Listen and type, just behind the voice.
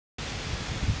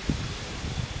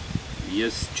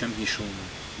Ես չեմ հիշում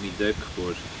մի դեպք,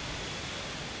 որ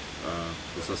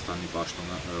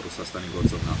Ռուսաստանի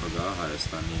գործող նախագահը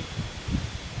Հայաստանի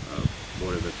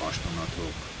որևէ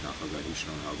պաշտոնաթող նախագահի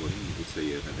շնորհավորի միգուցե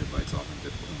եղել է, բայց ամեն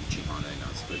դեպքում չի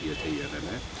հանրայնացվել, եթե եղել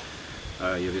է,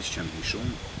 եւ ես չեմ հիշում,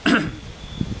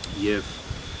 եւ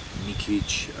մի քիչ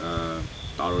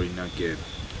տարօրինակ է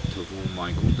թվում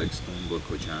այն կոնտեքստում, որ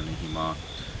Քոչարյանը հիմա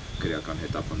քրեական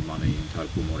հետապնդման է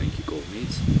ենթարկվում օրենքի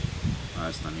կողմից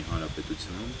Հայաստանի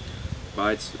Հանրապետությունում,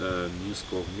 բայց մյուս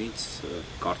կողմից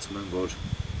կարծում եմ, որ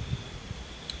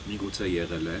միգուցե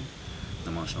եղել են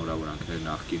նման շնորհավորանքներ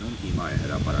նախկինում, հիմա է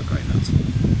հրապարակայնացվում։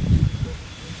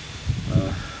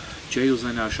 Չէի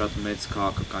ուզենա շատ մեծ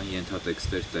քաղաքական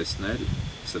ենթատեքստեր տեսնել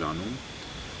սրանում,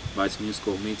 բայց մյուս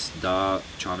կողմից դա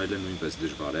չանելը նույնպես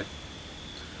դժվար է,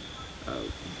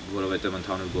 որովհետև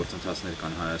ընդհանուր գործընթացներ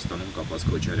կան Հայաստանում կապված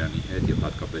Քոչարյանի հետ եւ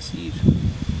հատկապես իր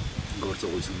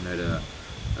գործողությունները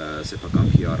սեփական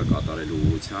PR-ը կատարելու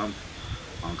ուղղությամբ,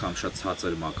 անգամ շատ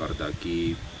ցածր մակարդակի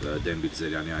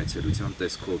Դեմբիլզերյանի այցելության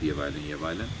տեսքով եւ այլն եւ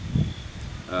այլն,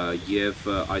 եւ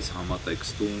այս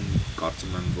համատեքստում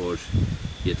կարծում եմ, որ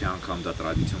եթե անգամ դա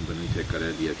տրադիցիոն բնույթ է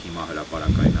կրել եւ հիմա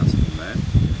հրապարակայնացվում է,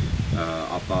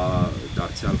 ապա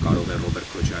դարձյալ կարող է Ռոբերտ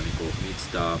Քոչարյանի կողմից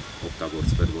դա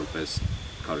օգտագործվել որպես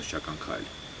քարոզչական քայլ։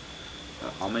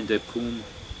 Ամեն դեպքում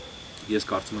ես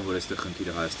կարծում եմ, որ այստեղ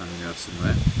խնդիրը Հայաստանի ներսում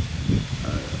է,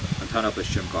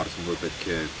 ընդհանրապես չեմ կարծում, որ պետք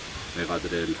է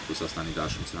մեղադրել Ռուսաստանի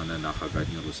Դաշնությանը,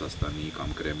 նախագահին Ռուսաստանի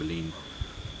կամ Կրեմլին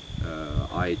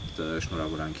այդ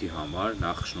շնորհավորանքի համար,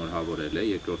 նախ շնորհավորել է,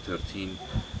 երկրորդ հերթին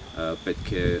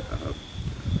պետք է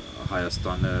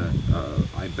Հայաստանը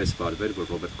այնպես վարվեր, որ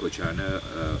Ռոբերտ Քոչարյանը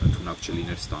ընդունակ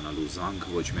չլիներ ստանալու զանգ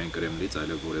ոչ միայն Կրեմլից,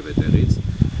 այլև որևէ տեղից,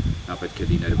 նա պետք է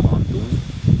լիներ բանդում,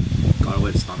 կարող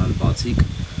էր ստանալ բացիկ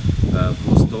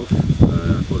փոստով,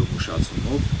 որում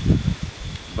ուշացումով,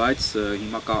 բայց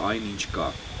հիմա կա այն, ինչ կա։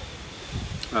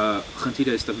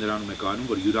 Խնդիրը այստեղ նրանում է կայանում,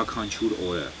 որ յուրաքանչյուր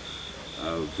օրը,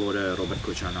 որը Ռոբերտ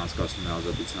Քոչարյանը անցկացնում է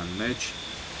ազատության մեջ,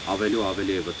 ավելի ու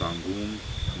ավելի է վտանգում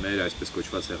մեր այսպես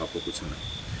կոչված հեղափոխությունը,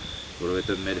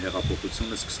 որովհետև մեր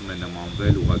հեղափոխությունը սկսում է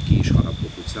նմանվել ուղղակի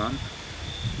իշխանափոխության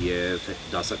եւ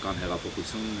դասական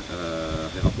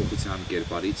հեղափոխության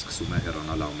կերպարից սկսում է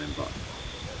հեռանալ ամեն բան։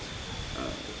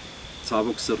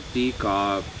 Ցավոք սրտի կա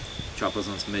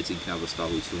չափազանց մեծ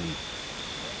ինքնավստահություն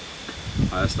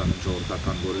Հայաստանում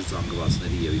ժողովրդական որոշ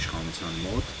զանգվածների եւ իշխանության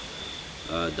մոտ,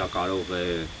 դա կարող է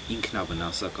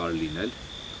ինքնավնասակար լինել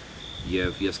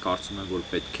եւ ես կարծում եմ, որ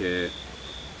պետք է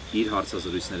իր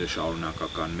հարցազրույցները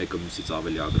շարունակական, մեկը մյուսից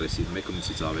ավելի ագրեսիվ, մեկը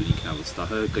մյուսից ավելի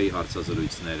ինքնավստահ, ՀԿ-ի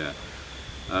հարցազրույցները,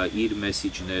 իր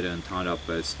մեսիջները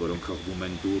ընդհանրապես, որոնք հղվում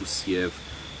են դուրս եւ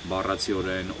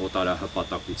բառացիորեն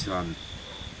օտարահպատակության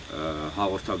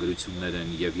հաղորդագրություններ են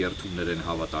եւ երթումներ են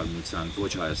հավատարմության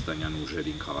ոչ հայաստանյան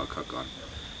ուժերին քաղաքական։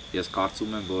 Ես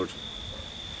կարծում եմ, որ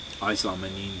այս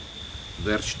ամենին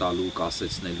վերջ տալու,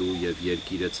 կասեցնելու եւ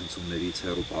երկիրը ցնցումներից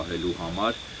հեռու պահելու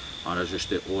համար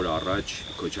անհրաժեշտ է օր առաջ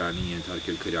Քոչարյանին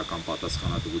ենթարկել քրեական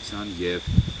պատասխանատվության եւ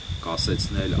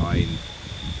կասեցնել այն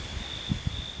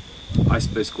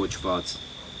այսպես կոչված,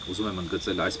 ուզում եմ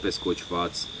ընդգծել այսպես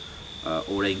կոչված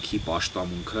օրենքի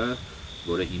պաշտամունքը,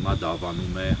 որը հիմա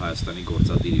դավանում է Հայաստանի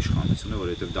գործադիր իշխանությունը,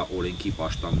 որովհետև դա օրենքի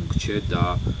պաշտամունք չէ, դա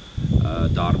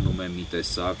դառնում է մի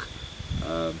տեսակ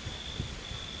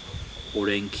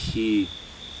օրենքի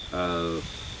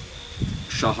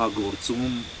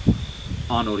շահագործում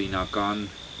անօրինական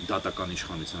դատական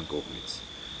իշխանության կողմից։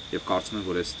 Եվ կարծում եմ,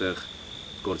 որ այստեղ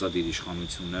գործադիր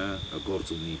իշխանությունը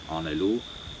գործ ունի անելու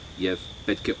եւ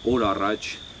պետք է օր առաջ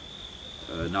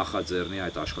նախաձեռնի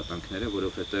այդ աշխատանքները,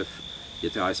 որովհետեւ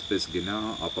եթե այսպես գնա,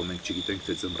 ապա մենք չգիտենք,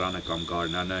 թե ձմռանը կամ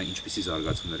գարնանը ինչպիսի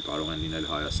զարգացումներ կարող են լինել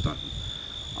Հայաստանում։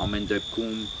 Ամեն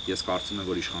դեպքում ես կարծում եմ,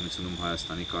 որ իշխանությունում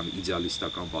Հայաստանի կան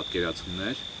իդեալիստական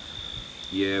պատկերացումներ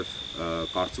եւ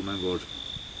կարծում եմ, որ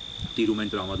տիրում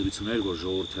են տրամադրություններ, որ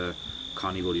ժողովուրդը,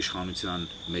 քանի որ իշխանության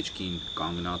մեջքին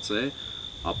կանգնած է,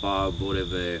 ապա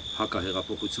որևէ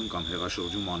հակահեղափոխություն կամ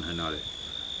հեղաշրջում անհնար է։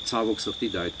 Ցավոք սրտի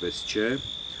դա այդպես չէ,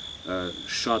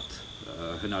 շատ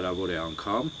հնարավոր է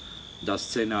անգամ, դա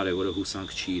սցենար է, որը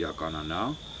հուսանք չի իրականանա,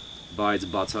 բայց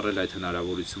բացառել այդ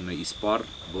հնարավորությունը իսպառ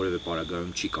որևէ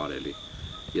պարագայում չի կարելի։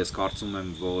 Ես կարծում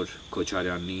եմ, որ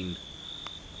Քոչարյանին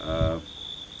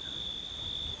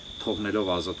թողնելով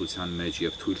ազատության մեջ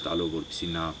եւ թույլ տալով, որպեսզի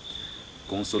նա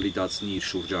կոնսոլիդացնի իր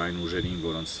շուրջային ուժերին,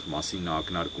 որոնց մասին նա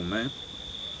ակնարկում է,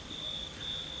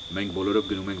 մենք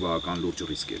բոլորով գնում ենք բավական լուրջ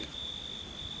ռիսկերի։